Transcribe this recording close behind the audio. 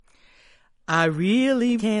I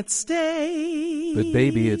really can't stay. But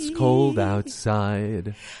baby, it's cold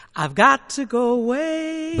outside. I've got to go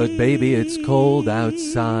away. But baby, it's cold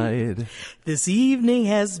outside. This evening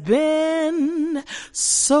has been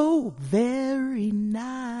so very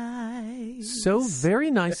nice. So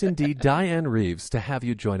very nice indeed, Diane Reeves, to have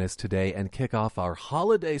you join us today and kick off our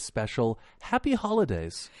holiday special. Happy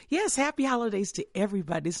holidays. Yes, happy holidays to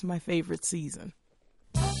everybody. This is my favorite season.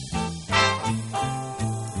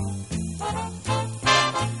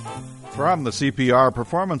 From the CPR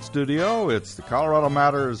Performance Studio, it's the Colorado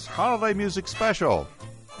Matters Holiday Music Special.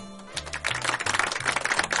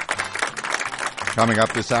 Coming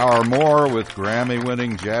up this hour, more with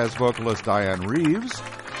Grammy-winning jazz vocalist Diane Reeves,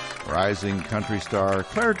 rising country star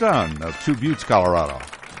Claire Dunn of Two Buttes, Colorado,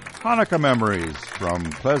 Hanukkah memories from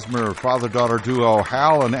klezmer father-daughter duo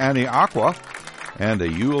Hal and Annie Aqua, and a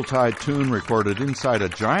Yuletide tune recorded inside a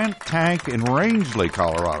giant tank in Rangeley,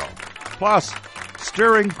 Colorado. Plus,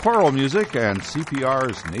 stirring choral music, and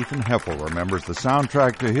CPR's Nathan Heffel remembers the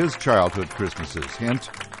soundtrack to his childhood Christmases. Hint,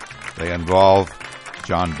 they involve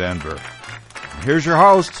John Denver. Here's your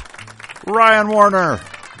host, Ryan Warner.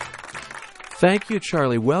 Thank you,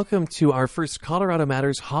 Charlie. Welcome to our first Colorado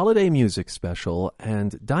Matters Holiday Music Special.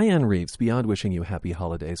 And Diane Reeves, beyond wishing you happy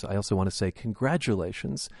holidays, I also want to say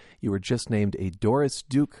congratulations. You were just named a Doris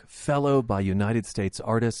Duke Fellow by United States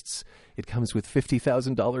Artists. It comes with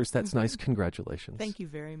 $50,000. That's nice. Congratulations. Thank you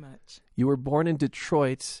very much. You were born in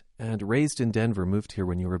Detroit and raised in Denver, moved here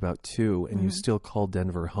when you were about 2, and you still call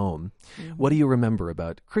Denver home. What do you remember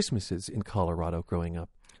about Christmases in Colorado growing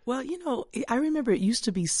up? Well, you know, I remember it used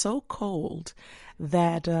to be so cold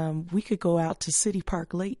that we could go out to City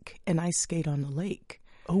Park Lake and ice skate on the lake.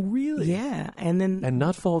 Oh, really? Yeah. And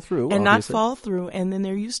not fall through, And obviously. not fall through. And then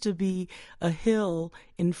there used to be a hill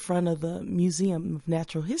in front of the Museum of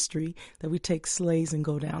Natural History that we take sleighs and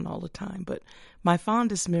go down all the time. But my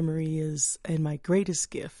fondest memory is, and my greatest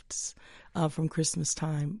gifts from Christmas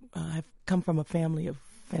time, I've come from a family of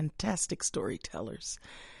fantastic storytellers.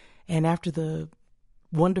 And after the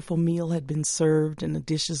wonderful meal had been served and the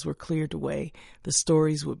dishes were cleared away, the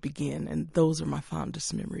stories would begin. And those are my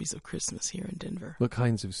fondest memories of Christmas here in Denver. What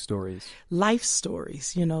kinds of stories? Life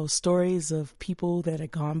Stories, you know, stories of people that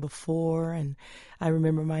had gone before. And I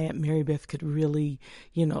remember my Aunt Mary Beth could really,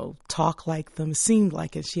 you know, talk like them. It seemed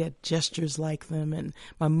like it. She had gestures like them. And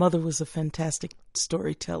my mother was a fantastic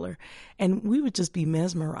storyteller. And we would just be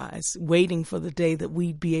mesmerized, waiting for the day that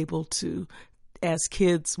we'd be able to, as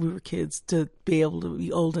kids, we were kids, to be able to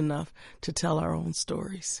be old enough to tell our own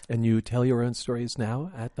stories. And you tell your own stories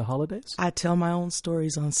now at the holidays? I tell my own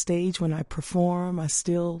stories on stage when I perform. I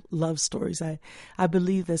still love stories. I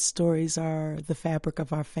believe that stories are the fabric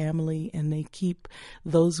of our family, and they keep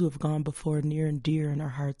those who have gone before near and dear in our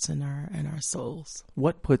hearts and our souls.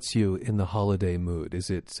 What puts you in the holiday mood? Is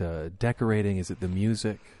it decorating? Is it the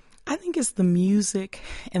music? I think it's the music,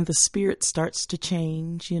 and the spirit starts to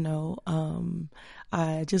change, you know.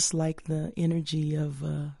 I just like the energy of,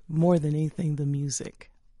 more than anything, the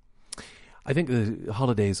music. I think the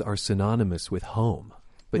holidays are synonymous with home,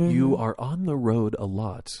 but you are on the road a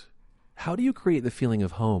lot. How do you create the feeling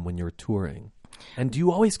of home when you're touring? And do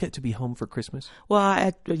you always get to be home for Christmas?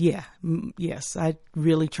 Well, yes. I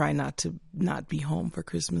really try not to not be home for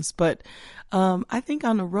Christmas. But I think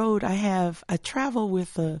on the road, I travel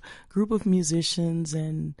with a group of musicians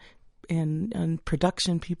and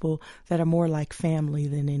production people that are more like family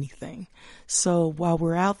than anything. So while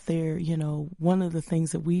we're out there, you know, one of the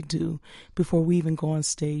things that we do before we even go on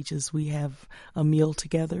stage is we have a meal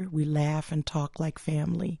together. We laugh and talk like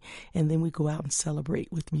family, and then we go out and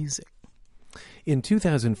celebrate with music. In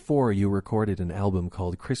 2004, you recorded an album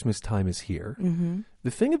called Christmas Time Is Here. Mm-hmm. The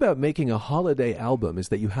thing about making a holiday album is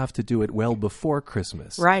that you have to do it well before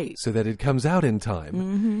Christmas. Right. So that it comes out in time.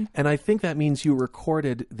 Mm-hmm. And I think that means you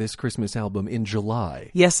recorded this Christmas album in July.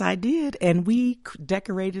 Yes, I did. And we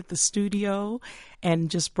decorated the studio and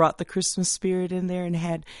just brought the Christmas spirit in there and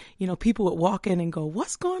had, you know, people would walk in and go,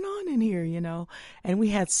 "What's going on in here?" You know, and we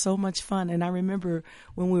had so much fun. And I remember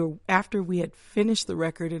after we had finished the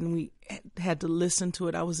record and we had to listen to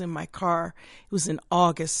it, I was in my car. It was in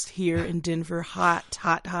August here in Denver, hot.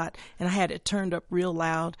 And I had it turned up real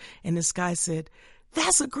loud. And this guy said,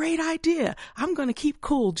 "That's a great idea. I'm going to keep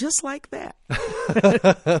cool just like that."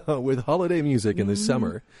 With holiday music in the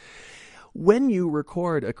summer. When you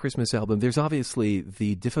record a Christmas album, there's obviously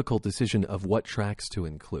the difficult decision of what tracks to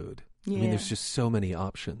include. Yeah. I mean, there's just so many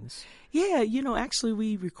options. Yeah, actually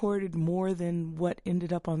we recorded more than what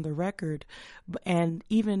ended up on the record. And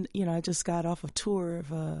even, I just got off a tour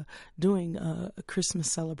of doing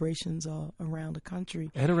Christmas celebrations all around the country.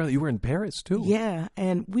 And you were in Paris, too. Yeah,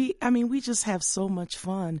 and we just have so much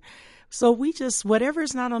fun. So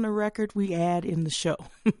whatever's not on the record, we add in the show.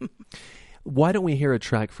 Why don't we hear a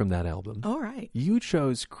track from that album? All right. You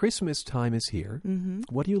chose Christmas Time Is Here. Mm-hmm.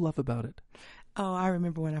 What do you love about it? Oh, I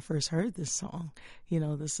remember when I first heard this song.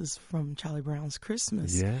 This is from Charlie Brown's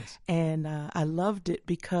Christmas. Yes. And I loved it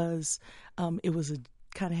because it was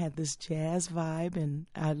kind of had this jazz vibe, and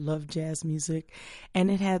I love jazz music. And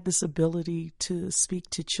it had this ability to speak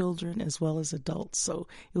to children as well as adults. So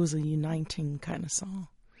it was a uniting kind of song.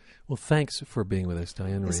 Well, thanks for being with us,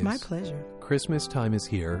 Dianne Reeves. It's my pleasure. Christmas Time Is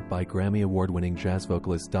Here by Grammy Award-winning jazz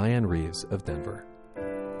vocalist Dianne Reeves of Denver.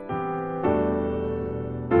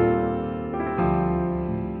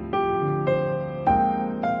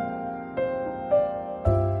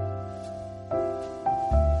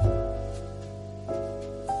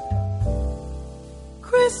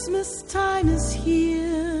 Christmas time is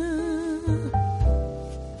here,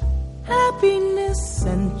 happiness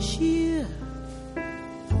and cheer,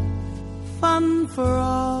 fun for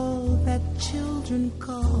all that children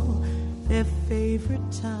call their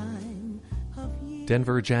favorite time of year.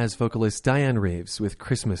 Denver jazz vocalist Dianne Reeves with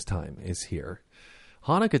Christmas Time Is Here.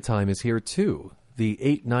 Hanukkah time is here too. The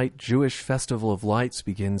 8-night Jewish Festival of Lights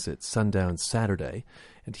begins at sundown Saturday.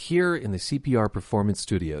 And here in the CPR Performance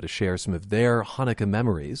Studio to share some of their Hanukkah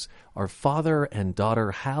memories are father and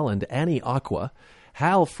daughter Hal and Annie Aqua.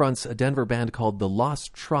 Hal fronts a Denver band called The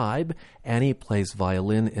Lost Tribe. Annie plays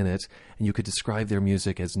violin in it, and you could describe their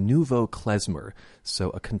music as nouveau klezmer,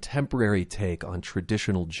 so a contemporary take on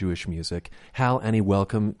traditional Jewish music. Hal, Annie,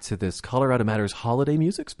 welcome to this Colorado Matters Holiday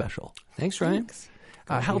Music Special. Thanks, Ryan.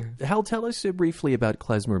 Hal, tell us briefly about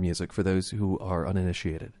klezmer music for those who are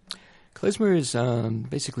uninitiated. Klezmer is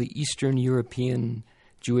basically Eastern European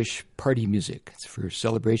Jewish party music. It's for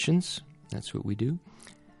celebrations. That's what we do.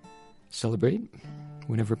 Celebrate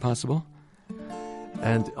whenever possible.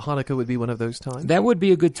 And Hanukkah would be one of those times? That would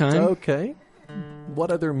be a good time. Okay.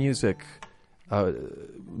 What other music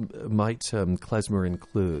might klezmer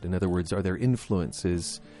include? In other words, are there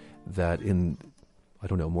influences that in,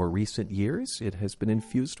 more recent years it has been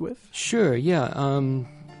infused with? Sure, yeah.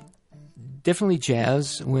 Definitely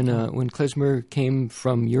jazz. When klezmer came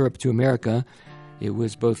from Europe to America, it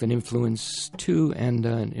was both an influence to and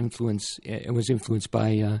an influence. It was influenced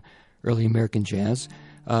by early American jazz.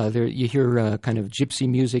 There you hear kind of gypsy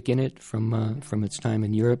music in it from its time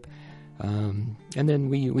in Europe, and then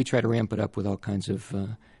we try to ramp it up with all kinds of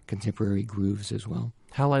contemporary grooves as well.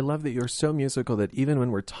 Hal, I love that you're so musical that even when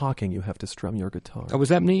we're talking, you have to strum your guitar. Oh, was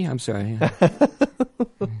that me? I'm sorry.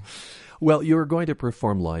 Well, you're going to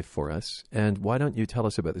perform live for us, and why don't you tell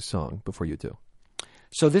us about the song before you do?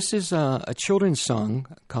 So this is a children's song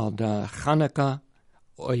called Chanukah,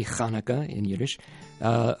 Oy Chanukah in Yiddish.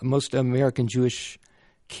 Most American Jewish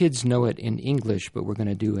kids know it in English, but we're going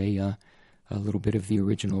to do a little bit of the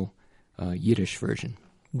original Yiddish version.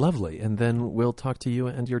 Lovely, and then we'll talk to you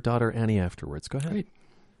and your daughter Annie afterwards. Go ahead. Great.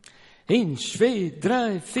 1, 2,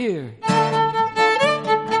 3, 4.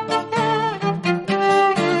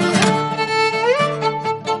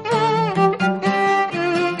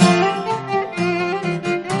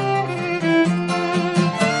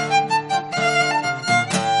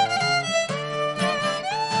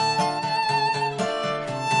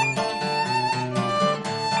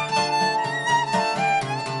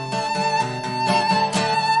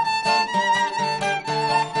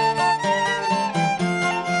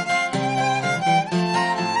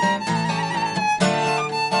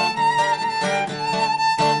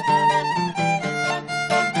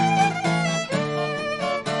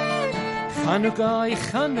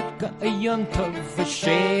 Chanukah, a Yontov, a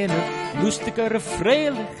Schöner, lustiger,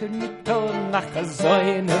 freilicher, mit nach a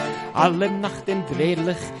Säune, alle Nacht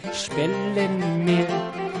entwedlich spielen mir.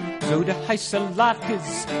 So der heiße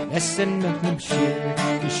Lakes, essen nach dem Schirr,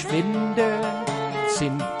 die Schwinder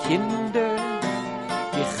sind Kinder,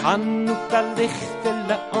 die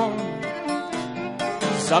Chanukah-Lichtele an.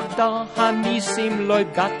 Sag da Hanisim,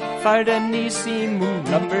 Leut Gott, Vater Nisim, und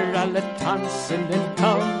Lumber alle tanzen in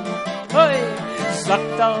Town. Hoi!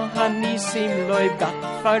 Sagt da Hanisim, Loi Gott,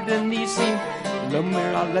 Vater Nisim,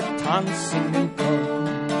 Lummer alle tanzen in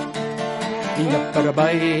Korn.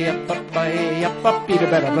 Yappa-da-bai, yappa-bai,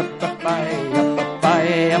 yappa-pi-da-ba-da-ba-bai,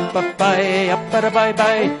 yappa-bai, yappa-bai,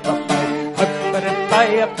 yappa-da-bai-bai, yappa-bai, yappa-bai,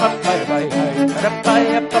 yappa-bai, yappa-bai,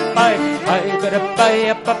 yappa-bai, yappa-bai,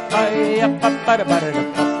 yappa-bai,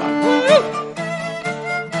 yappa-ba-da-ba-da-ba-bai.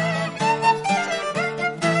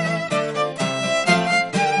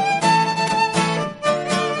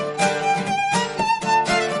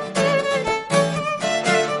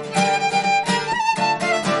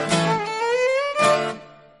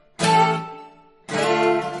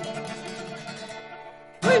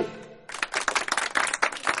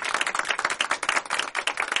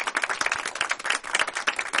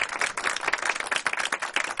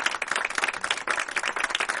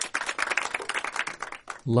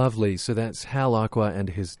 Lovely. So that's Hal Aqua and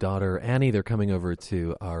his daughter Annie. They're coming over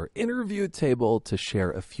to our interview table to share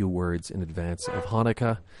a few words in advance of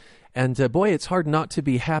Hanukkah. And boy, it's hard not to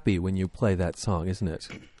be happy when you play that song, isn't it?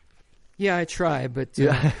 Yeah, I try, but...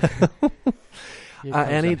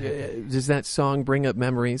 Annie, does that song bring up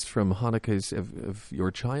memories from Hanukkah's of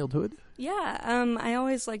your childhood? Yeah, I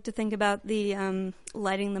always like to think about the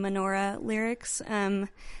lighting the menorah lyrics. Have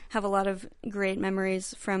a lot of great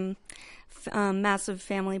memories from massive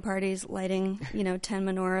family parties lighting, 10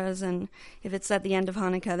 menorahs, and if it's at the end of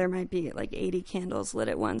Hanukkah, there might be like 80 candles lit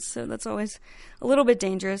at once. So that's always a little bit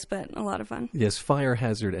dangerous, but a lot of fun. Yes, fire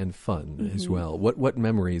hazard and fun as well. What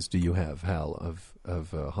memories do you have, Hal,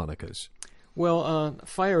 of Hanukkah's? Well,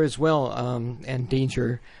 fire as well, and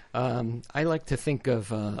danger. I like to think of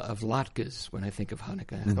latkes when I think of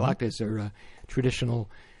Hanukkah. Latkes are traditional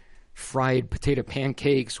fried potato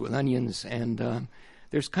pancakes with onions, and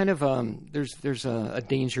there's kind of there's a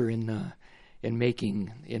danger in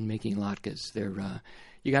making latkes.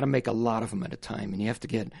 You got to make a lot of them at a time, and you have to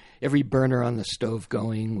get every burner on the stove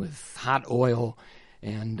going with hot oil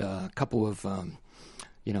and a couple of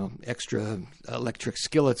extra electric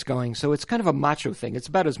skillets going. So it's kind of a macho thing. It's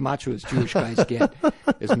about as macho as Jewish guys get,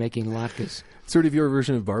 is making latkes. Sort of your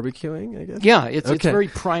version of barbecuing, I guess? Yeah, it's very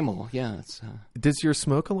primal. Yeah. Does your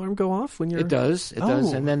smoke alarm go off when you're... It does.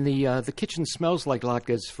 And then the kitchen smells like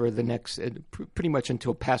latkes for the next, pretty much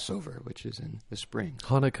until Passover, which is in the spring.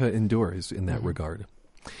 Hanukkah endures in that regard.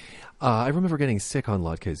 I remember getting sick on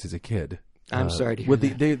latkes as a kid. I'm sorry to hear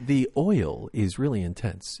that. The oil is really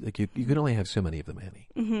intense. Like you can only have so many of them, Annie.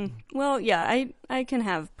 Mm-hmm. Well, yeah, I can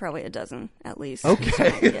have probably a dozen at least. Okay. So,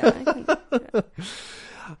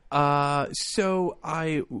 yeah. So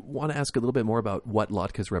I want to ask a little bit more about what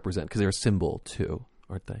latkes represent, because they're a symbol too,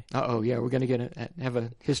 aren't they? Oh yeah, we're going to have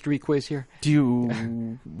a history quiz here.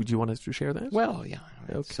 Would you want us to share that? Well, yeah.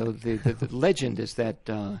 Okay. So the legend is that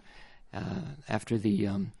after the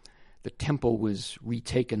temple was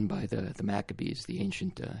retaken by the Maccabees, the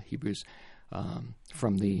ancient Hebrews,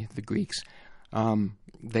 from the Greeks.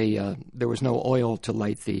 There was no oil to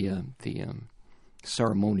light the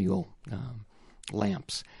ceremonial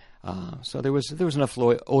lamps, so there was enough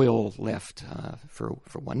oil left for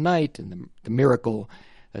one night. And the miracle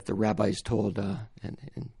that the rabbis told,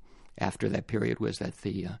 and after that period, was that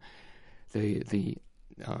the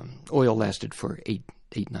oil lasted for eight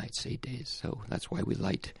nights, 8 days. So that's why we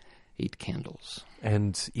light 8 candles.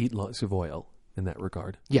 And eat lots of oil in that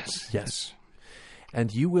regard. Yes.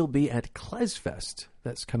 And you will be at Klezfest.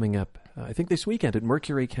 That's coming up, I think, this weekend at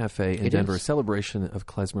Mercury Cafe in Denver, a celebration of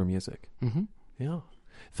klezmer music. Mm-hmm. Yeah.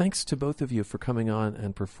 Thanks to both of you for coming on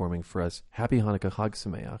and performing for us. Happy Hanukkah, Chag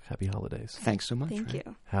Sameach. Happy holidays. Thanks so much. Thank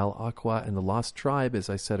you. Hal Aqua and the Lost Tribe, as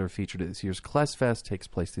I said, are featured at this year's Klezfest. Takes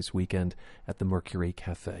place this weekend at the Mercury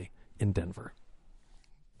Cafe in Denver.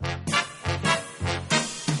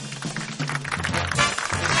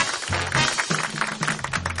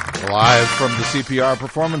 Live from the CPR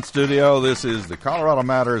Performance Studio, this is the Colorado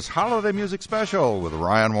Matters Holiday Music Special with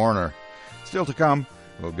Ryan Warner. Still to come,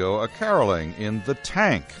 we'll go a-caroling in The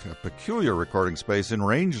Tank, a peculiar recording space in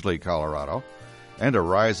Rangeley, Colorado, and a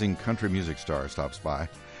rising country music star stops by.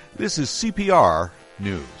 This is CPR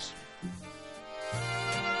News.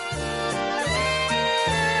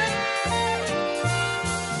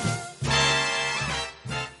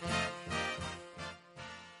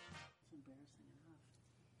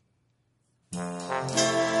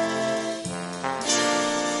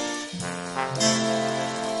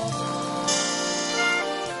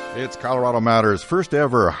 It's Colorado Matters' first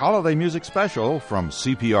ever holiday music special from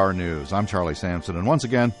CPR News. I'm Charlie Sampson, and once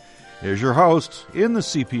again, here's your host in the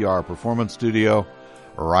CPR Performance Studio,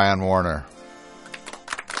 Ryan Warner.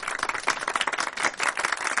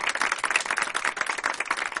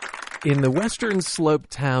 In the western slope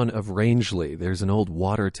town of Rangeley, there's an old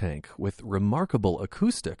water tank with remarkable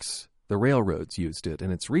acoustics. The railroads used it,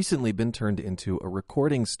 and it's recently been turned into a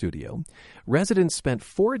recording studio. Residents spent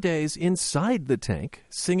 4 days inside the tank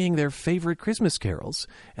singing their favorite Christmas carols,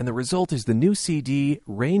 and the result is the new CD,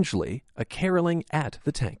 Rangeley, a caroling at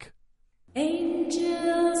the tank.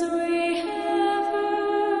 Angels we have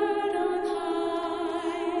heard on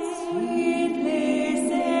high, sweetly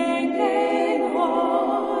singing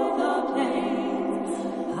o'er the plains,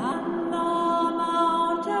 and the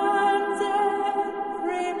mountains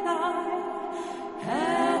every line,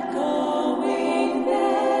 echoing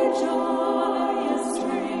their joyous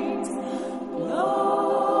strains, blow.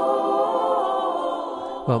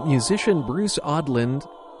 Well, musician Bruce Odland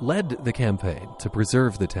led the campaign to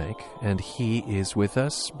preserve the tank, and he is with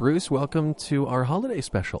us. Bruce, welcome to our holiday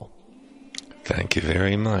special. Thank you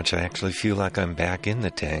very much. I actually feel like I'm back in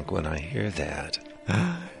the tank when I hear that.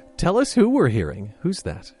 Tell us who we're hearing. Who's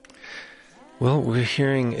that? Well, we're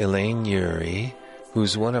hearing Elaine Urie,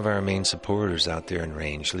 who's one of our main supporters out there in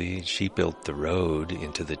Rangeley. She built the road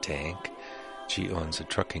into the tank. She owns a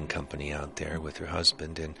trucking company out there with her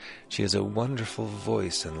husband, and she has a wonderful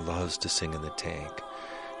voice and loves to sing in the tank.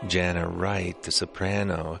 Jana Wright, the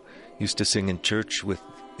soprano, used to sing in church with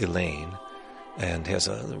Elaine and has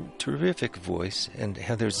a terrific voice. And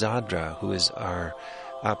Heather Zadra, who is our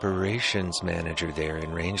operations manager there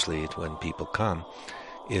in Rangeley when people come,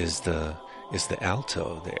 is the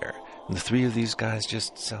alto there. And the three of these guys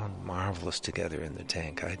just sound marvelous together in the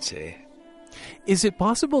tank, I'd say. Is it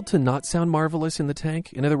possible to not sound marvelous in the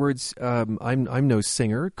tank? In other words, I'm no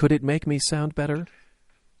singer. Could it make me sound better?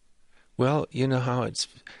 Well, you know how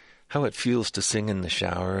it feels to sing in the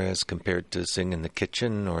shower as compared to sing in the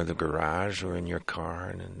kitchen or the garage or in your car,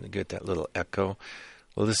 and you get that little echo.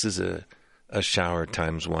 Well, this is a shower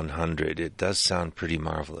times 100. It does sound pretty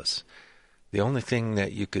marvelous. The only thing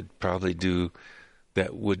that you could probably do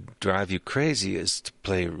that would drive you crazy is to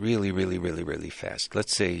play really, really, really, really fast.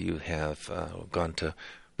 Let's say you have gone to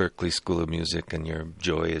Berklee School of Music and your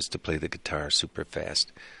joy is to play the guitar super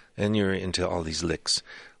fast, and you're into all these licks.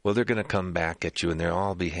 Well, they're going to come back at you, and they'll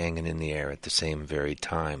all be hanging in the air at the same very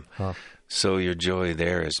time. Huh. So your joy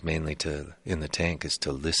there is mainly in the tank is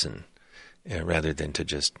to listen rather than to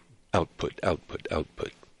just output.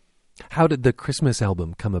 How did the Christmas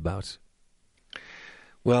album come about?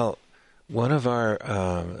 Well, one of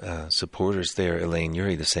our supporters there, Elaine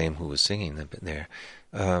Urie, the same who was singing there,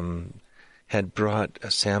 had brought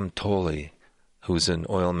Sam Tolley, who's an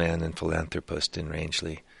oil man and philanthropist in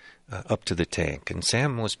Rangeley, up to the tank. And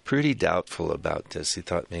Sam was pretty doubtful about this. He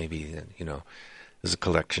thought maybe, there's a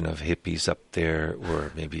collection of hippies up there,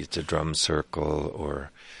 or maybe it's a drum circle,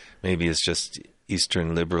 or maybe it's just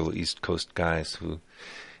Eastern liberal East Coast guys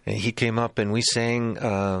and he came up and we sang,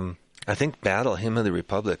 I think, Battle Hymn of the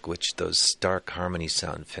Republic, which those stark harmonies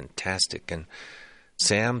sound fantastic. And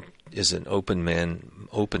Sam is an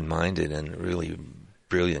open-minded and really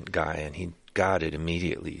brilliant guy, and he got it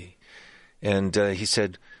immediately. And he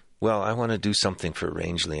said, well, I want to do something for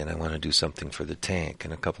Rangeley, and I want to do something for the tank.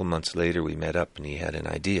 And a couple months later, we met up, and he had an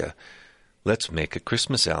idea. Let's make a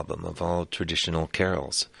Christmas album of all traditional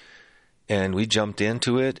carols. And we jumped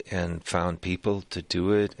into it and found people to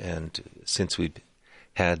do it. And since we've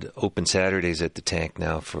had open Saturdays at the tank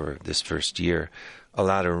now for this first year, a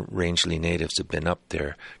lot of Rangeley natives have been up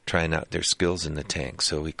there trying out their skills in the tank.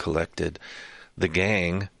 So we collected the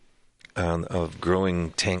gang of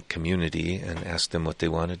growing tank community and asked them what they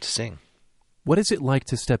wanted to sing. What is it like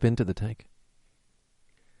to step into the tank?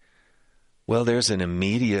 Well, there's an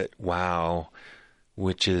immediate wow,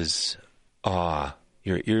 which is awe.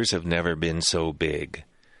 Your ears have never been so big,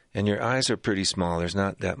 and your eyes are pretty small. There's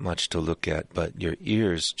not that much to look at, but your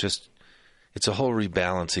ears it's a whole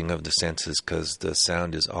rebalancing of the senses because the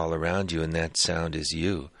sound is all around you, and that sound is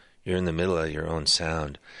you. You're in the middle of your own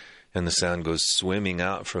sound, and the sound goes swimming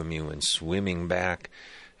out from you and swimming back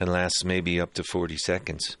and lasts maybe up to 40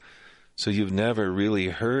 seconds. So you've never really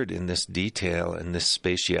heard in this detail and this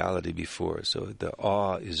spatiality before. So the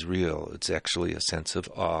awe is real. It's actually a sense of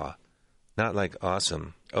awe. Not like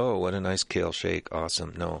awesome. Oh, what a nice kale shake.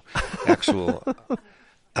 Awesome. No. Actual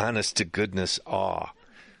honest to goodness awe.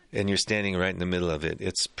 And you're standing right in the middle of it.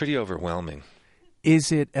 It's pretty overwhelming.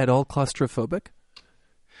 Is it at all claustrophobic?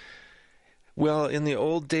 Well, in the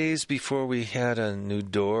old days before we had a new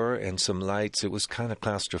door and some lights, it was kind of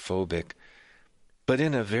claustrophobic. But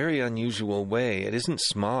in a very unusual way. It isn't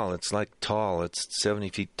small. It's like tall. It's 70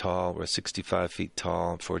 feet tall or 65 feet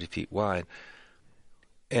tall, 40 feet wide.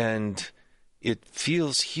 And it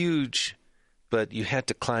feels huge, but you had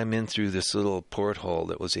to climb in through this little porthole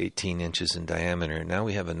that was 18 inches in diameter. Now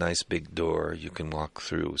we have a nice big door you can walk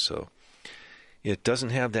through. So it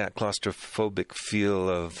doesn't have that claustrophobic feel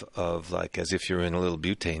of like as if you're in a little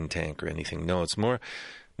butane tank or anything. No, it's more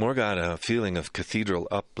got a feeling of cathedral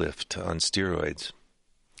uplift on steroids.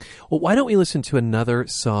 Well, why don't we listen to another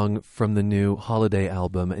song from the new Holiday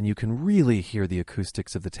album, and you can really hear the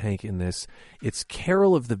acoustics of the tank in this. It's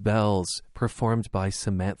Carol of the Bells, performed by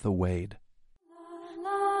Samantha Wade.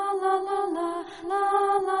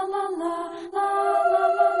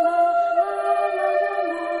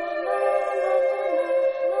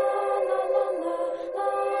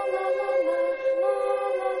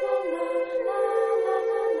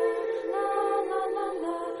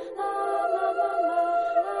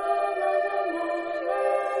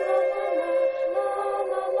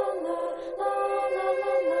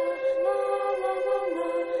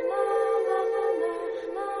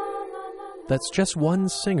 That's just one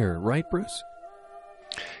singer, right, Bruce?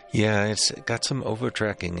 Yeah, it's got some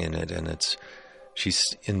overtracking in it, and she's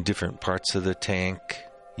in different parts of the tank,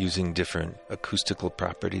 using different acoustical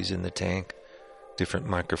properties in the tank, different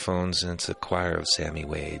microphones, and it's a choir of Sammy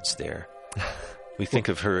Wades there. We think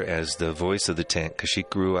of her as the voice of the tank because she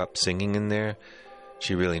grew up singing in there.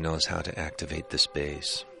 She really knows how to activate the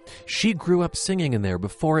space. She grew up singing in there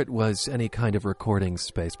before it was any kind of recording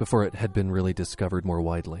space, before it had been really discovered more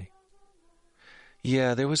widely.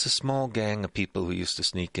 Yeah, there was a small gang of people who used to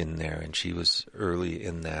sneak in there, and she was early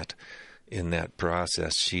in that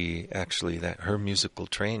process. She actually, her musical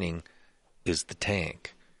training is the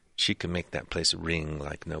tank. She can make that place ring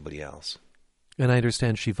like nobody else. And I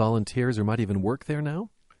understand she volunteers or might even work there now?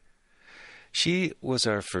 She was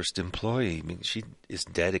our first employee. I mean, she is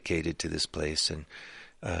dedicated to this place, and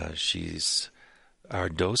she's our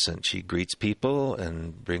docent. She greets people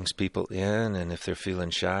and brings people in, and if they're feeling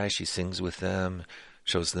shy, she sings with them,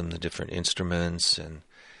 shows them the different instruments, and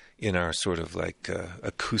in our sort of like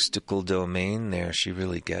acoustical domain there, she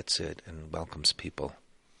really gets it and welcomes people.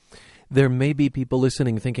 There may be people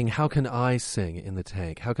listening thinking, how can I sing in the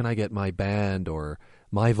tank? How can I get my band or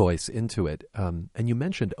my voice into it? And you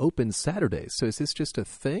mentioned open Saturdays. So is this just a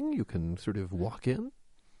thing? You can sort of walk in?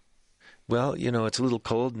 Well, it's a little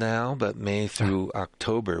cold now, but May through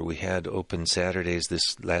October we had open Saturdays.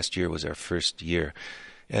 This last year was our first year.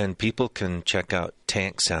 And people can check out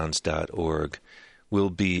tanksounds.org. We'll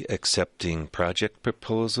be accepting project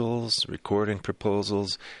proposals, recording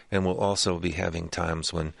proposals, and we'll also be having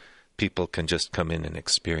times when people can just come in and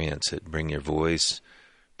experience it. Bring your voice,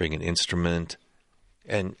 bring an instrument.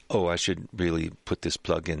 And, I should really put this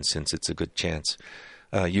plug in since it's a good chance.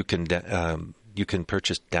 You can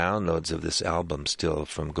purchase downloads of this album still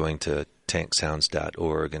from going to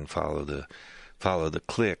tanksounds.org and follow the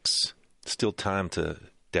clicks. Still time to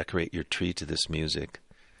decorate your tree to this music.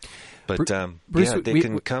 But Bruce, they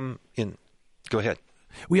can come in. Go ahead.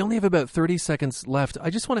 We only have about 30 seconds left. I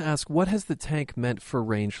just want to ask, what has the tank meant for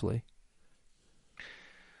Rangeley?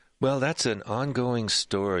 Well, that's an ongoing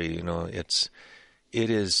story. It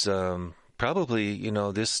is probably,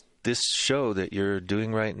 this show that you're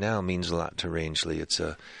doing right now means a lot to Rangeley. It's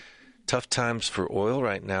tough times for oil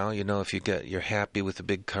right now. If you're happy with a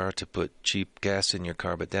big car to put cheap gas in your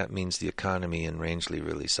car, but that means the economy in Rangeley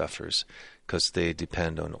really suffers because they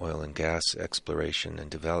depend on oil and gas exploration and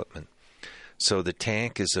development. So the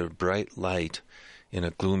tank is a bright light in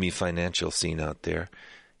a gloomy financial scene out there.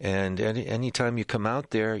 And anytime you come out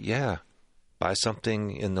there, buy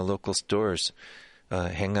something in the local stores,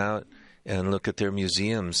 hang out and look at their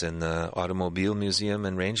museums. And the Automobile Museum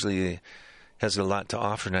in Rangeley has a lot to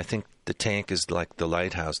offer. And I think the tank is like the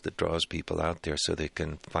lighthouse that draws people out there so they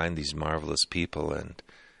can find these marvelous people and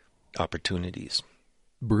opportunities.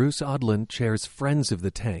 Bruce Odland chairs Friends of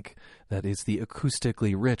the Tank. That is the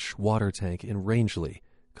acoustically rich water tank in Rangeley,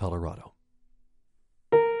 Colorado.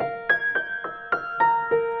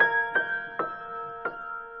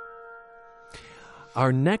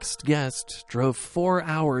 Our next guest drove 4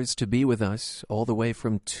 hours to be with us, all the way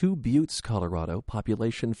from Two Buttes, Colorado,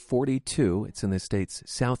 population 42. It's in the state's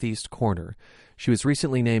southeast corner. She was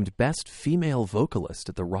recently named Best Female Vocalist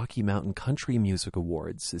at the Rocky Mountain Country Music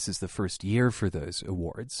Awards. This is the first year for those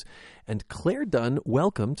awards. And Claire Dunn,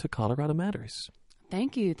 welcome to Colorado Matters.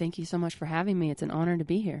 Thank you. Thank you so much for having me. It's an honor to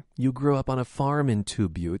be here. You grew up on a farm in Two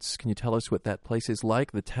Buttes. Can you tell us what that place is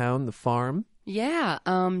like, the town, the farm? Yeah,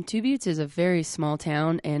 Two Buttes is a very small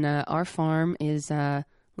town, and our farm is a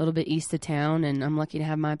little bit east of town, and I'm lucky to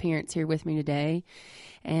have my parents here with me today.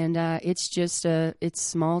 And it's just it's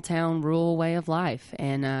small town, rural way of life.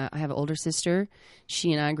 And I have an older sister.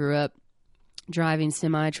 She and I grew up driving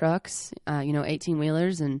semi-trucks,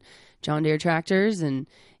 18-wheelers and John Deere tractors and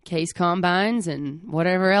Case combines and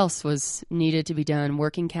whatever else was needed to be done,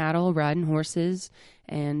 working cattle, riding horses,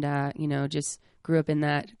 and, just grew up in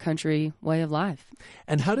that country way of life.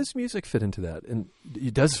 And how does music fit into that? And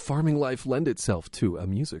does farming life lend itself to a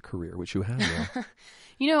music career, which you have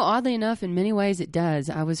now? Oddly enough, in many ways it does.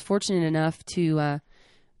 I was fortunate enough to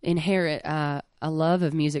inherit a love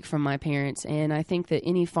of music from my parents, and I think that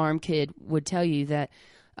any farm kid would tell you that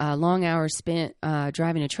long hours spent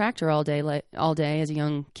driving a tractor all day as a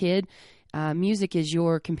young kid, music is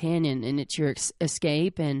your companion and it's your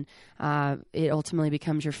escape, and it ultimately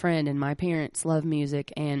becomes your friend. And my parents love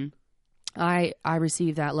music, and I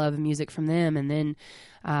received that love of music from them. And then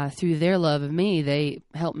through their love of me, they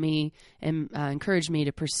helped me and encouraged me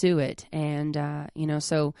to pursue it. And,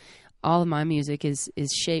 so all of my music is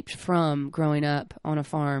shaped from growing up on a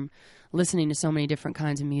farm, listening to so many different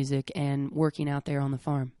kinds of music and working out there on the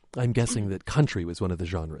farm. I'm guessing that country was one of the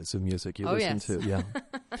genres of music you listened yes. to. Yeah.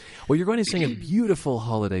 Well, you're going to sing a beautiful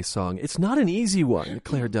holiday song. It's not an easy one,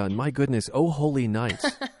 Claire Dunn. My goodness, Oh Holy Night.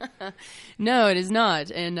 No, it is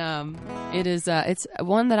not, and it is. It's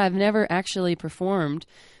one that I've never actually performed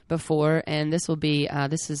before, and this will be.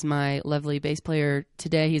 This is my lovely bass player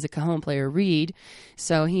today. He's a cajon player, Reed.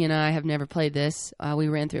 So he and I have never played this. We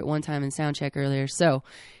ran through it one time in sound check earlier. So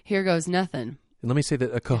here goes nothing. And let me say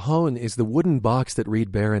that a cajon is the wooden box that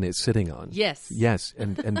Reed Barron is sitting on. Yes. Yes,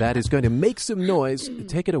 and that is going to make some noise.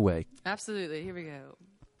 Take it away. Absolutely. Here we go.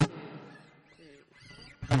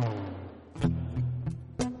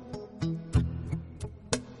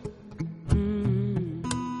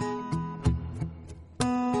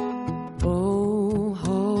 Oh,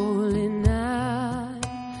 holy night,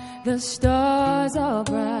 the stars are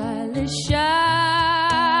brightly shining.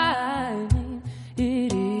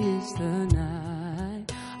 It is the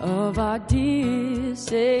night of our dear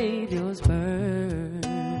Savior's birth.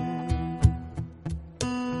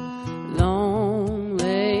 Long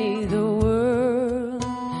lay the world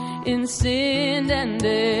in sin and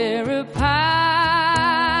error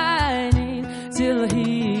pining, till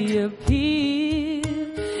he appeared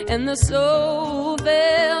and the soul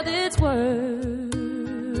felt its worth.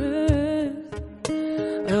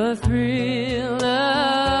 A thrill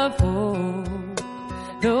of hope,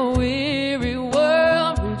 the weary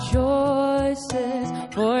world rejoices,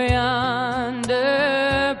 for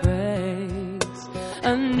yonder breaks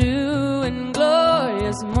a new and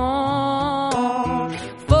glorious morn.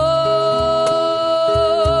 Fall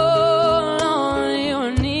on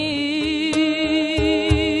your knees,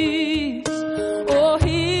 oh,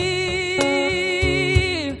 hear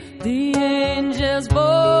the angels' voices,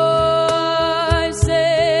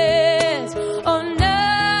 oh,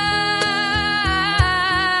 night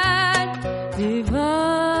divine,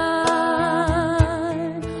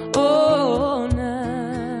 oh,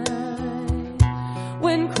 night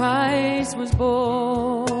when Christ was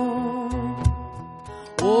born.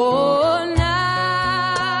 Oh,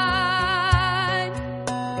 night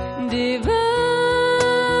divine,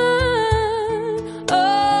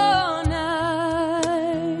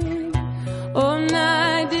 oh,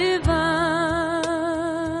 night divine.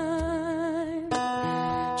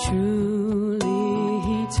 Truly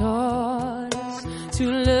he taught us to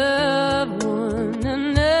love one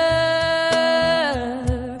another.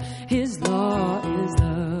 His law is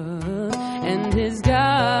love, and his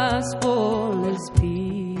gospel is peace.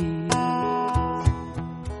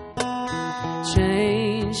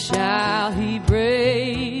 Chains shall he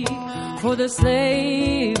break, for the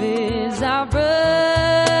slave is our brother,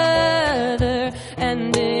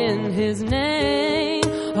 and in his name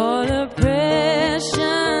all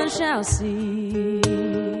oppression shall cease.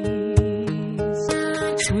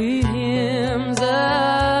 Sweet hymns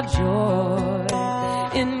of joy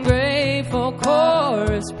in grateful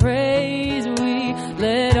chorus praise we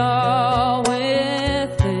let all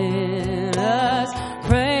within us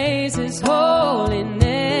praise his holy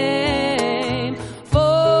name.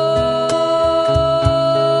 Fall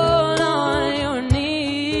on your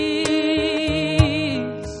knees,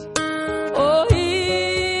 oh,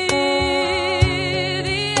 hear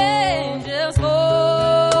the angels' voices,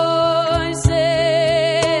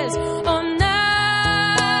 oh, night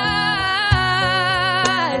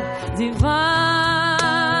divine,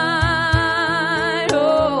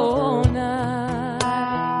 oh,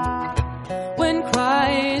 night when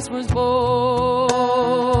Christ was born.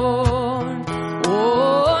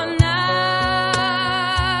 Oh, night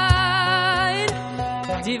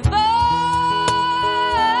divine,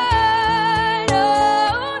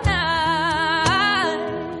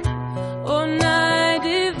 oh, night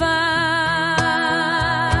divine,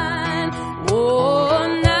 oh,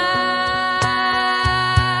 night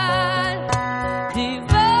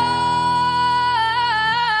divine,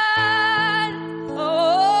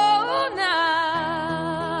 oh, night,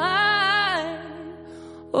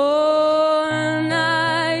 oh,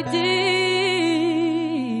 night divine.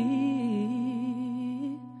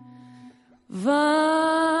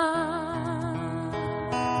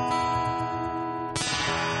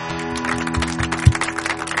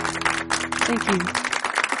 Thank you.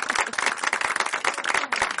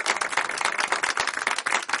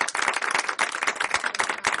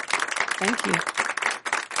 Thank you.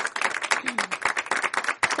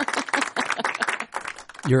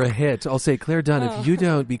 You're a hit. I'll say, Claire Dunn, if you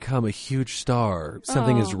don't become a huge star,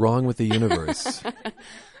 something is wrong with the universe.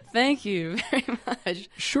 Thank you very much.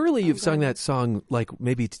 Surely you've sung that song like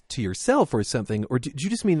maybe to yourself or something, or did you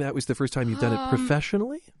just mean that was the first time you've done it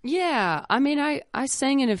professionally? Yeah. I mean, I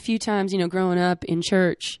sang it a few times, growing up in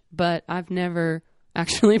church, but I've never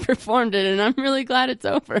actually performed it, and I'm really glad it's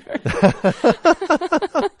over.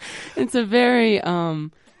 It's a very,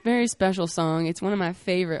 very special song. It's one of my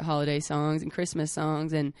favorite holiday songs and Christmas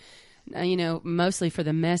songs, and mostly for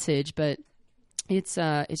the message. But it's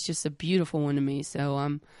just a beautiful one to me.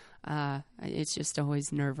 So it's just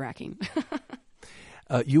always nerve-wracking.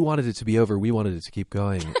 You wanted it to be over. We wanted it to keep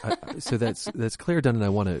going. So that's Claire Dunn, and I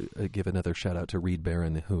want to give another shout out to Reed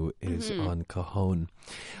Barron, who is on Cajon.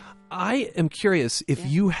 I am curious if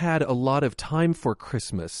you had a lot of time for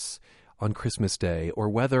Christmas on Christmas Day, or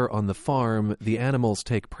whether on the farm the animals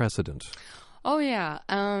take precedent. Oh, yeah.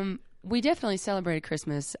 We definitely celebrated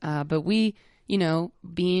Christmas, but we,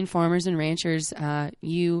 being farmers and ranchers,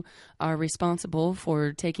 you are responsible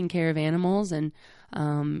for taking care of animals. And,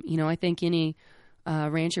 I think any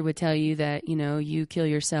rancher would tell you that, you kill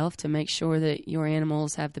yourself to make sure that your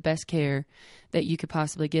animals have the best care that you could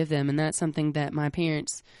possibly give them. And that's something that my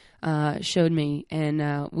parents showed me.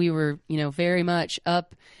 And we were, very much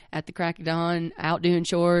up at the crack of dawn, out doing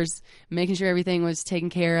chores, making sure everything was taken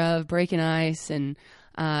care of, breaking ice. And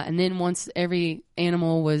then once every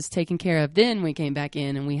animal was taken care of, then we came back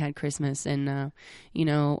in and we had Christmas. And,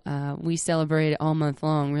 we celebrated all month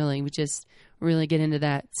long, really. We just really get into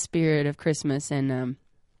that spirit of Christmas. And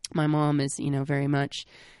my mom is, very much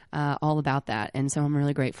all about that. And so I'm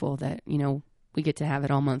really grateful that, we get to have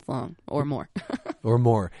it all month long or more. Or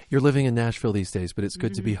more. You're living in Nashville these days, but it's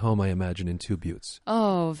good to be home, I imagine, in Two Buttes.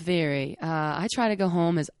 Oh, very. I try to go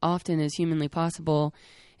home as often as humanly possible.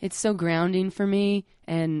 It's so grounding for me.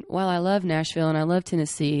 And while I love Nashville and I love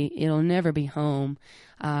Tennessee, it'll never be home.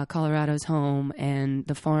 Colorado's home and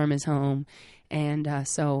the farm is home. And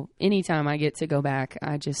so anytime I get to go back,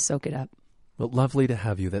 I just soak it up. Well, lovely to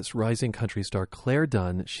have you. That's rising country star Claire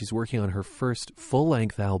Dunn. She's working on her first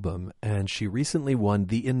full-length album, and she recently won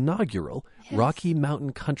the inaugural Rocky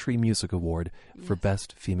Mountain Country Music Award for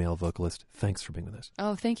Best Female Vocalist. Thanks for being with us.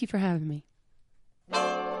 Oh, thank you for having me.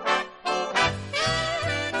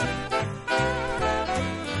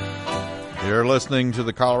 You're listening to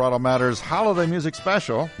the Colorado Matters Holiday Music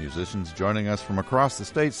Special. Musicians joining us from across the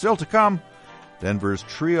state. Still to come, Denver's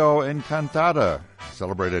Trio Encantada,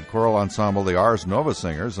 celebrated choral ensemble the Ars Nova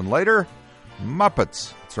Singers, and later,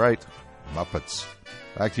 Muppets. That's right, Muppets.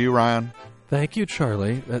 Back to you, Ryan. Thank you,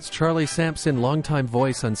 Charlie. That's Charlie Sampson, longtime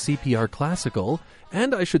voice on CPR Classical,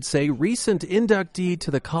 and I should say recent inductee to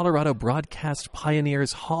the Colorado Broadcast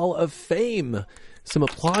Pioneers Hall of Fame. Some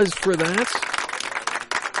applause for that.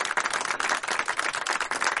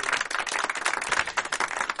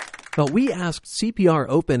 Well, we asked CPR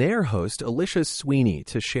Open Air host Alicia Sweeney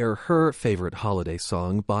to share her favorite holiday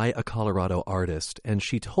song by a Colorado artist, and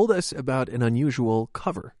she told us about an unusual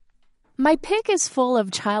cover. My pick is full of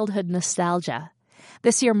childhood nostalgia.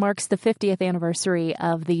 This year marks the 50th anniversary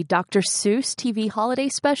of the Dr. Seuss TV holiday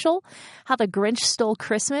special, How the Grinch Stole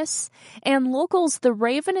Christmas, and locals The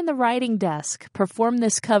Raven and the Writing Desk perform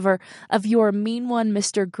this cover of You're a Mean One,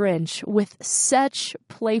 Mr. Grinch with such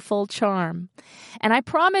playful charm. And I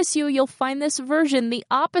promise you'll find this version the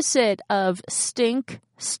opposite of stink,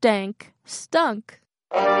 stank, stunk.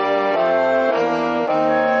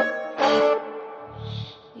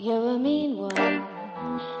 You're a mean one,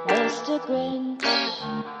 Mr. Grinch.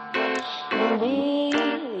 You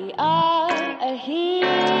really are a heel.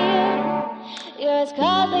 You're as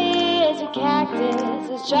cuddly as a cactus,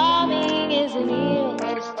 as charming as an eel,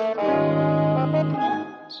 Mr.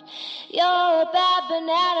 Grinch. You're a bad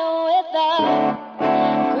banana with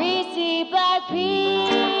a greasy black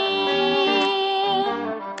peel.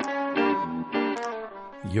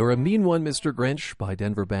 You're a Mean One, Mr. Grinch by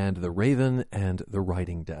Denver band The Raven and The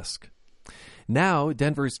Writing Desk. Now,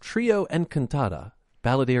 Denver's Trio Encantada,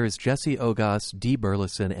 balladeers Jesse Ogas, Dee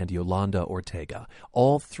Burleson, and Yolanda Ortega.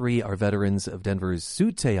 All three are veterans of Denver's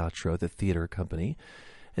Su Teatro, the theater company.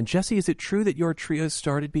 And Jesse, is it true that your trio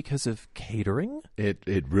started because of catering? It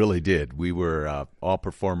really did. We were all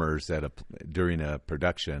performers during a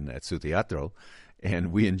production at Su Teatro,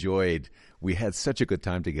 and we had such a good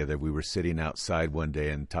time together. We were sitting outside one day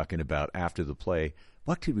and talking about, after the play,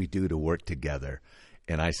 what could we do to work together?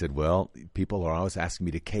 And I said, well, people are always asking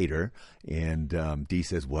me to cater. And Dee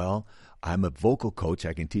says, well, I'm a vocal coach.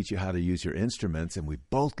 I can teach you how to use your instruments. And we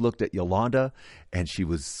both looked at Yolanda, and she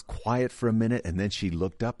was quiet for a minute. And then she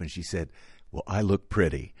looked up and she said, well, I look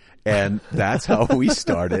pretty. And that's how we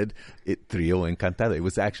started Trio Encantada. It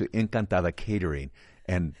was actually Encantada Catering.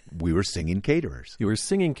 And we were singing caterers. You were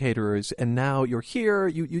singing caterers, and now you're here.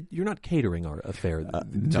 You're not catering our affair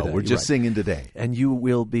No, we're just singing today. And you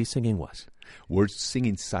will be singing what? We're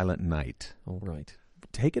singing Silent Night. All right.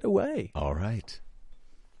 Take it away. All right.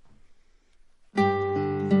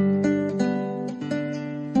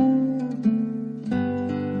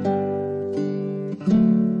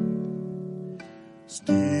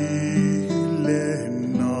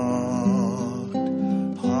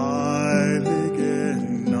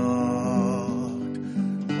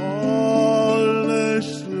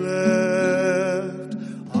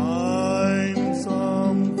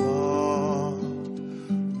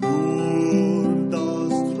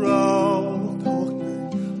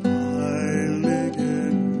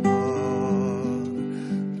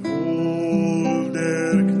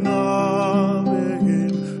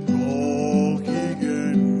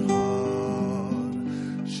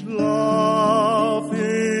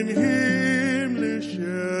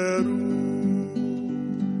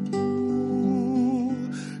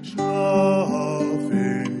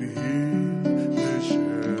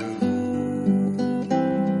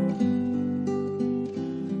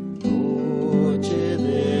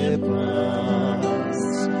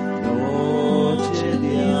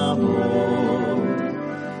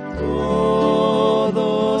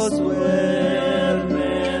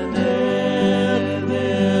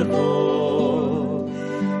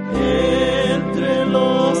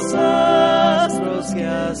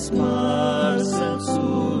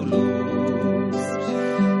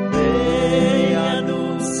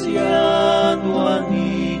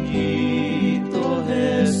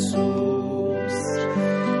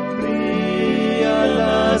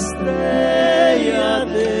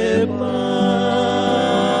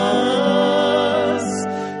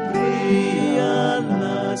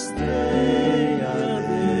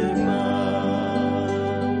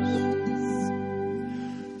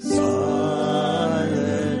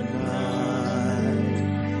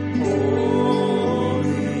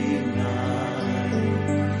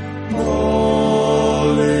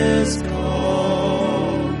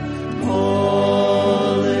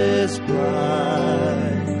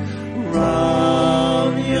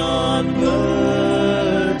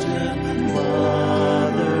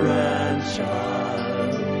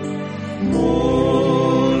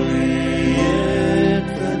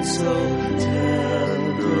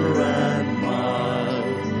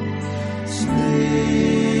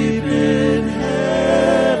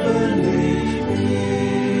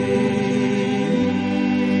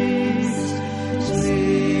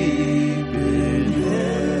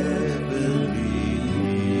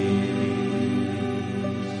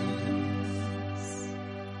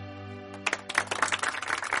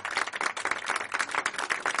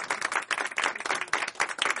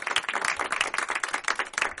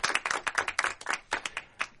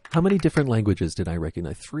 How many different languages did I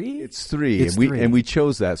recognize? 3? It's 3. It's and we 3. and we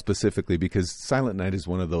chose that specifically because Silent Night is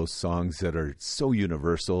one of those songs that are so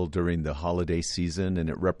universal during the holiday season, and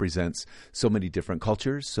it represents so many different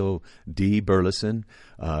cultures. So Dee Burleson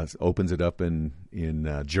opens it up in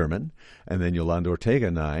German, and then Yolanda Ortega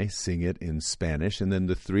and I sing it in Spanish, and then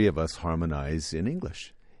the 3 of us harmonize in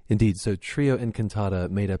English. Indeed. So Trio and Cantata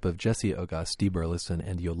made up of Jesse Ogas, Dee Burleson,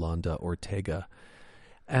 and Yolanda Ortega.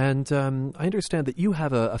 And I understand that you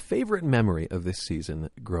have a favorite memory of this season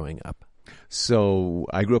growing up. So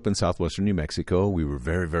I grew up in southwestern New Mexico. We were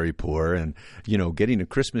very, very poor. And, getting a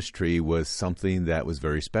Christmas tree was something that was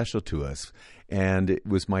very special to us. And it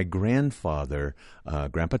was my grandfather,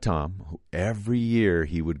 Grandpa Tom, who every year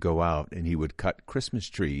he would go out and he would cut Christmas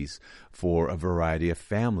trees for a variety of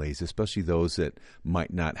families, especially those that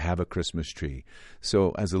might not have a Christmas tree.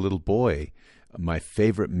 So as a little boy, my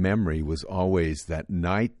favorite memory was always that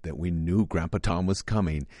night that we knew Grandpa Tom was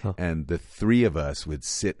coming, and the 3 of us would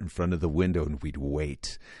sit in front of the window and we'd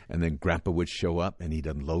wait. And then Grandpa would show up and he'd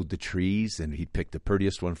unload the trees and he'd pick the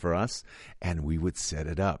prettiest one for us, and we would set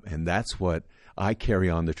it up. And that's what I carry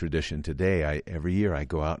on the tradition today. Every year I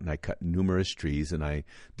go out and I cut numerous trees and I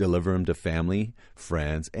deliver them to family,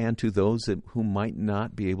 friends, and to those who might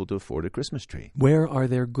not be able to afford a Christmas tree. Where are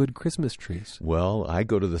there good Christmas trees? Well, I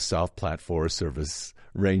go to the South Platte Forest Service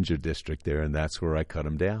Ranger District there, and that's where I cut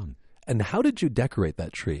them down. And how did you decorate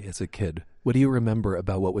that tree as a kid? What do you remember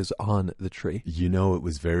about what was on the tree? It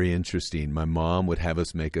was very interesting. My mom would have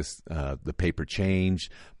us make us the paper change,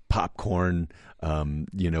 popcorn.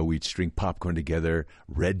 We'd string popcorn together,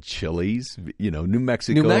 red chilies. New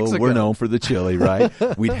Mexico, we're known for the chili, right?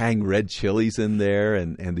 We'd hang red chilies in there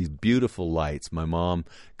and these beautiful lights. My mom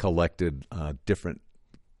collected different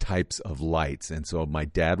types of lights. And so my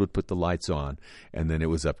dad would put the lights on, and then it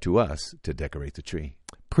was up to us to decorate the tree.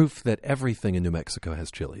 Proof that everything in New Mexico has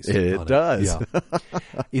chilies. It does.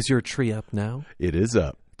 Yeah. Is your tree up now? It is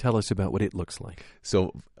up. Tell us about what it looks like.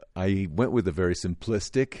 So I went with a very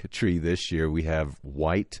simplistic tree this year. We have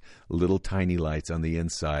white little tiny lights on the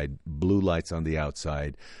inside, blue lights on the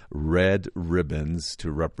outside, red ribbons to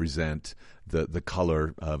represent the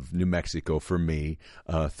color of New Mexico for me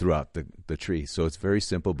throughout the tree. So it's very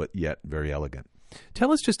simple, but yet very elegant.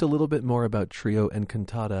 Tell us just a little bit more about trio and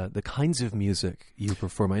cantata, the kinds of music you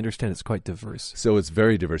perform. I understand it's quite diverse. So it's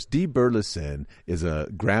very diverse. Dee Burleson is a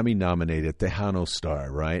Grammy-nominated Tejano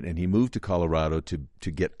star, right? And he moved to Colorado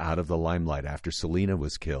to get out of the limelight after Selena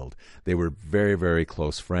was killed. They were very, very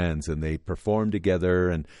close friends, and they performed together,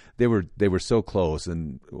 and they were so close.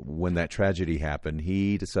 And when that tragedy happened,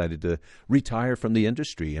 he decided to retire from the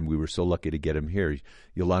industry, and we were so lucky to get him here.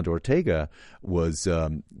 Yolanda Ortega was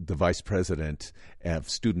the vice president of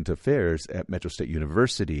student affairs at Metro State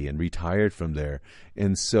University and retired from there.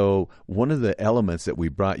 And so one of the elements that we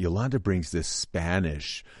brought, Yolanda brings this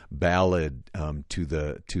Spanish ballad to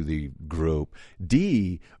the group.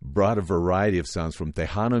 Dee brought a variety of sounds from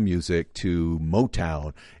Tejano music to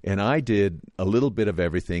Motown, and I did a little bit of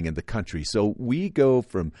everything in the country. So we go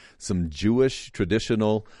from some Jewish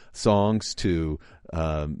traditional songs to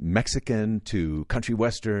Mexican to country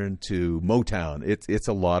western to Motown. It's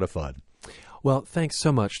a lot of fun. Well, thanks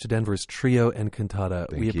so much to Denver's Trio and Cantata.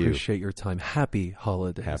 Thank we you. appreciate your time. Happy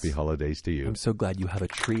holidays. Happy holidays to you. I'm so glad you have a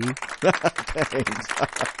tree. Thanks.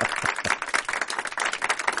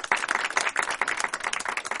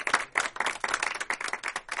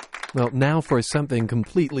 Well, now for something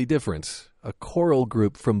completely different. A choral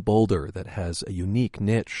group from Boulder that has a unique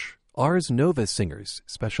niche. Ars Nova singers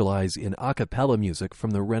specialize in a cappella music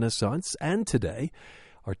from the Renaissance, and today,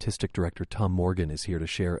 Artistic Director Tom Morgan is here to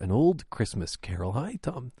share an old Christmas carol. Hi,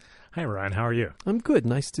 Tom. Hi, Ryan. How are you? I'm good.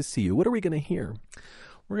 Nice to see you. What are we going to hear?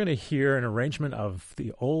 We're going to hear an arrangement of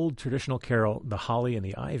the old traditional carol, The Holly and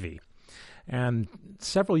the Ivy. And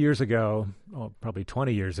several years ago, probably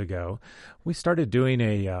 20 years ago, we started doing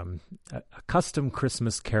a custom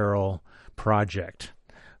Christmas carol project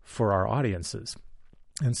for our audiences.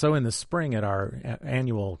 And so in the spring at our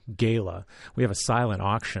annual gala, we have a silent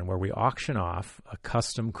auction where we auction off a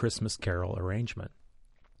custom Christmas carol arrangement.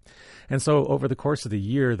 And so over the course of the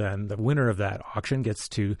year, then, the winner of that auction gets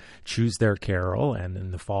to choose their carol, and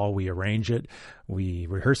in the fall we arrange it, we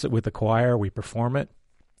rehearse it with the choir, we perform it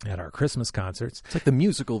at our Christmas concerts. It's like the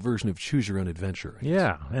musical version of Choose Your Own Adventure.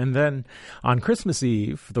 Yeah, and then on Christmas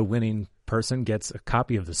Eve, the winning person gets a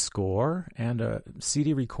copy of the score and a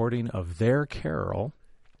CD recording of their carol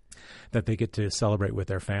that they get to celebrate with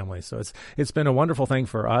their family. So it's been a wonderful thing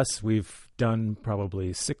for us. We've done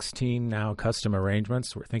probably 16 now custom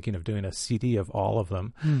arrangements. We're thinking of doing a CD of all of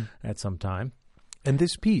them at some time. And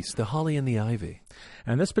this piece, The Holly and the Ivy.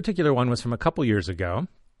 And this particular one was from a couple years ago.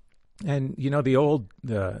 And, you know,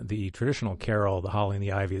 the traditional carol, The Holly and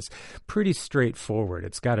the Ivy, is pretty straightforward.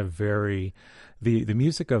 It's got the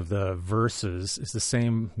music of the verses is the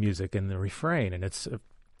same music in the refrain, and it's a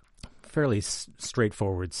fairly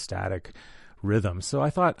straightforward, static rhythm. So I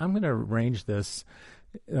thought, I'm going to arrange this.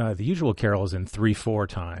 The usual carol is in 3/4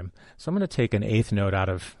 time. So I'm going to take an eighth note out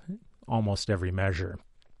of almost every measure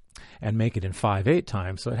and make it in 5/8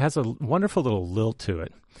 time. So it has a wonderful little lilt to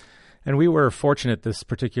it. And we were fortunate this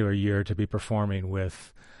particular year to be performing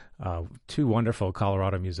with two wonderful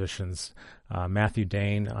Colorado musicians, Matthew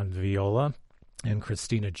Dane on viola and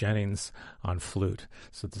Christina Jennings on flute.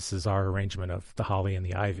 So this is our arrangement of The Holly and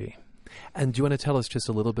the Ivy. And do you want to tell us just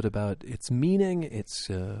a little bit about its meaning, its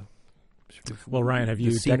well, Ryan, have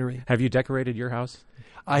you decorated your house?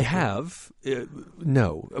 I have.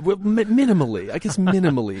 No. Well, minimally. I guess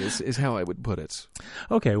minimally is how I would put it.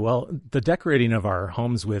 Okay, well, the decorating of our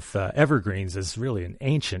homes with evergreens is really an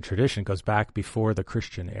ancient tradition. It goes back before the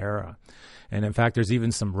Christian era. And in fact, there's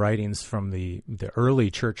even some writings from the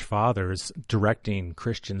early church fathers directing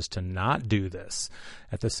Christians to not do this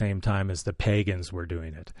at the same time as the pagans were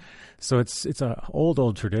doing it. So it's a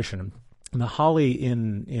old tradition. The holly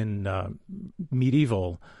in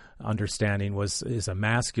medieval understanding is a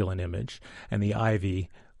masculine image, and the ivy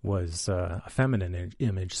was a feminine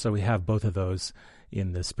image. So we have both of those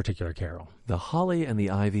in this particular carol. The Holly and the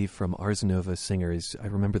Ivy from Ars Nova singers. I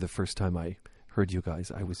remember the first time I heard you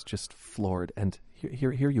guys, I was just floored. And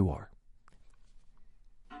here you are.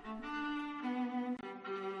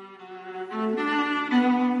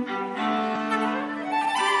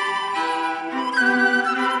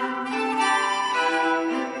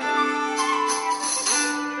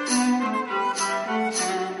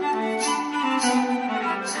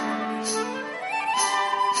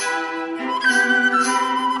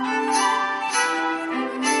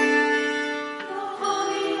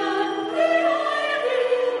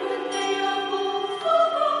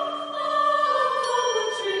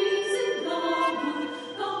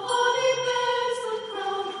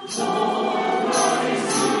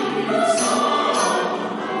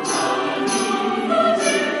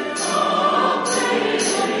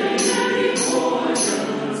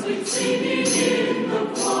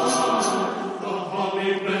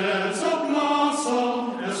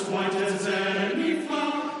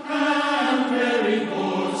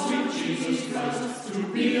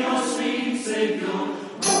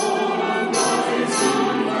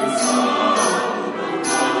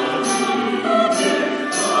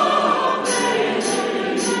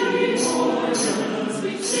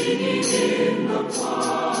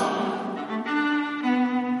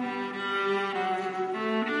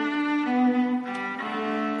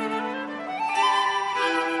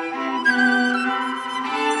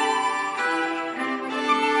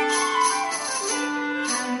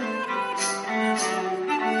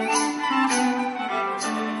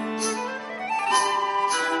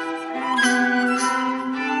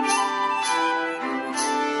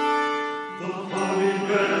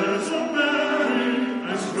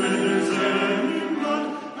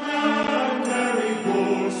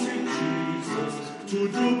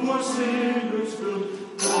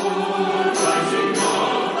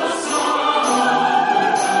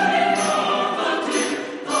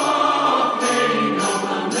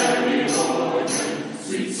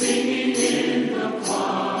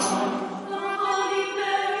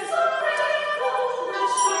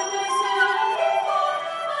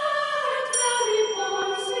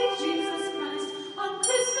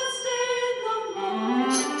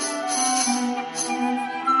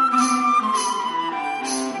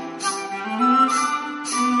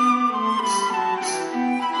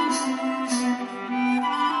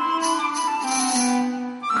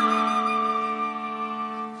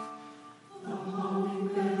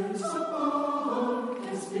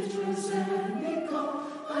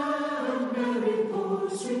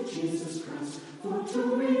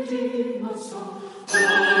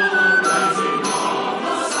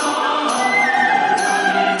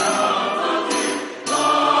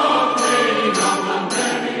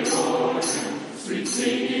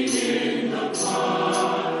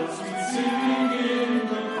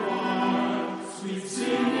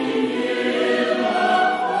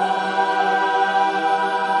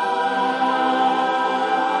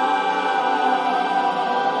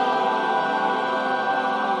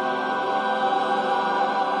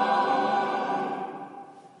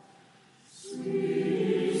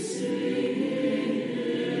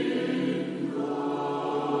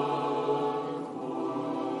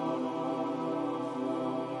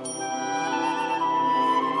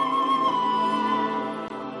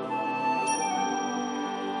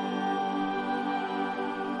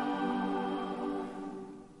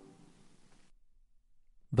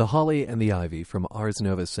 The Holly and the Ivy from Ars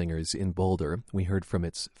Nova Singers in Boulder. We heard from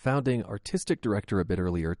its founding artistic director a bit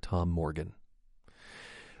earlier, Tom Morgan.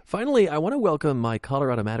 Finally, I want to welcome my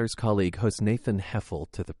Colorado Matters colleague, host Nathan Heffel,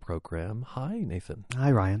 to the program. Hi, Nathan.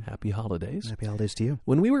 Hi, Ryan. Happy holidays. Happy holidays to you.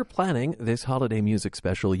 When we were planning this holiday music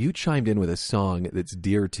special, you chimed in with a song that's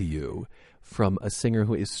dear to you from a singer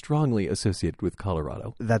who is strongly associated with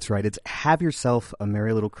Colorado. That's right. It's Have Yourself a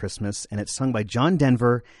Merry Little Christmas, and it's sung by John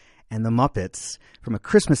Denver and the Muppets from A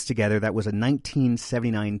Christmas Together. That was a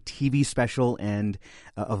 1979 TV special and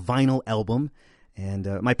a vinyl album.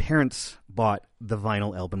 And my parents bought the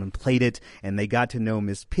vinyl album and played it, and they got to know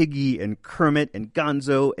Miss Piggy and Kermit and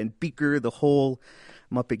Gonzo and Beaker, the whole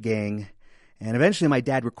Muppet gang. And eventually my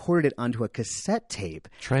dad recorded it onto a cassette tape.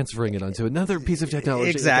 Transferring it onto another piece of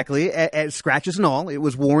technology. Exactly. Scratches and all. It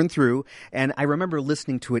was worn through. And I remember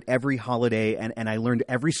listening to it every holiday, and I learned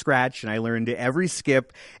every scratch, and I learned every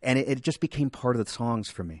skip, and it just became part of the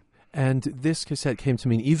songs for me. And this cassette came to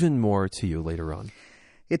mean even more to you later on.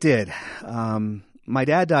 It did. My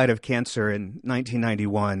dad died of cancer in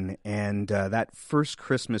 1991, and that first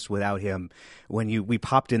Christmas without him, when we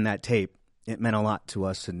popped in that tape, it meant a lot to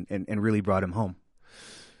us and really brought him home.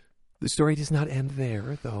 The story does not end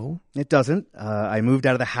there, though. It doesn't. I moved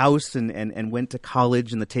out of the house and went to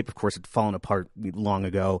college, and the tape, of course, had fallen apart long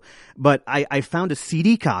ago. But I found a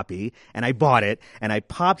CD copy, and I bought it, and I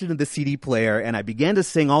popped it into the CD player, and I began to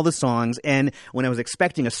sing all the songs. And when I was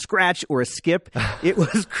expecting a scratch or a skip, it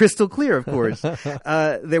was crystal clear, of course.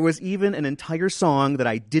 There was even an entire song that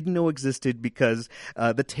I didn't know existed because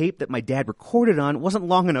the tape that my dad recorded on wasn't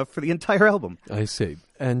long enough for the entire album. I see.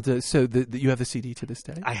 And so you have the CD to this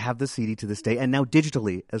day? I have the CD to this day, and now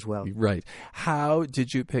digitally as well. Right. How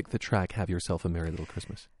did you pick the track, Have Yourself a Merry Little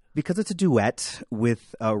Christmas? Because it's a duet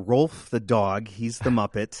with Rolf the dog, he's the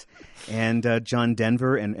Muppet, and John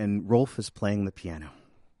Denver, and Rolf is playing the piano.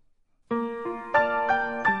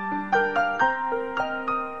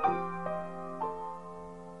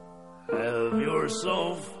 Have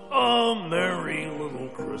yourself a merry little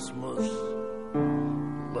Christmas.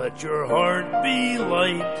 Let your heart be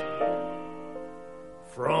light.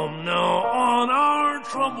 From now on, our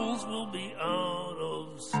troubles will be out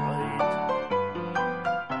of sight.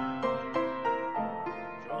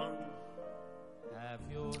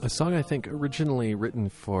 A song, I think, originally written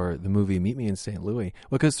for the movie Meet Me in St. Louis.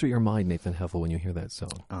 What goes through your mind, Nathan Heffel, when you hear that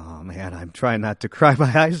song? Oh, man, I'm trying not to cry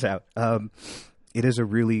my eyes out. It is a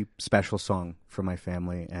really special song for my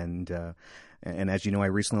family, and as you know, I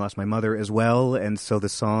recently lost my mother as well, and so the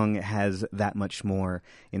song has that much more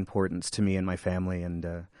importance to me and my family,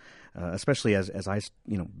 and especially as I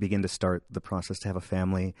begin to start the process to have a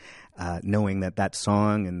family, knowing that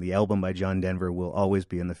song and the album by John Denver will always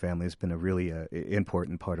be in the family has been a really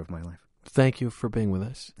important part of my life. Thank you for being with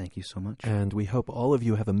us. Thank you so much. And we hope all of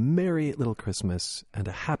you have a merry little Christmas and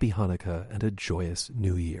a happy Hanukkah and a joyous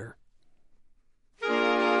New Year.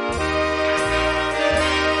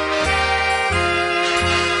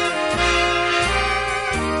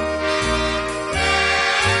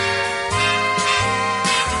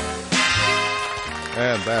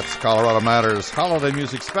 And that's Colorado Matters Holiday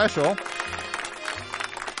Music Special.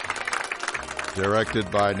 Directed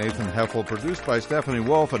by Nathan Heffel, produced by Stephanie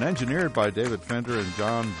Wolf, and engineered by David Fender and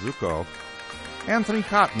John Zucco. Anthony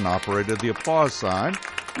Cotton operated the applause sign.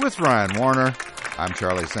 With Ryan Warner, I'm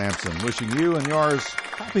Charlie Sampson, wishing you and yours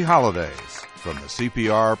happy holidays from the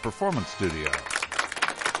CPR Performance Studio.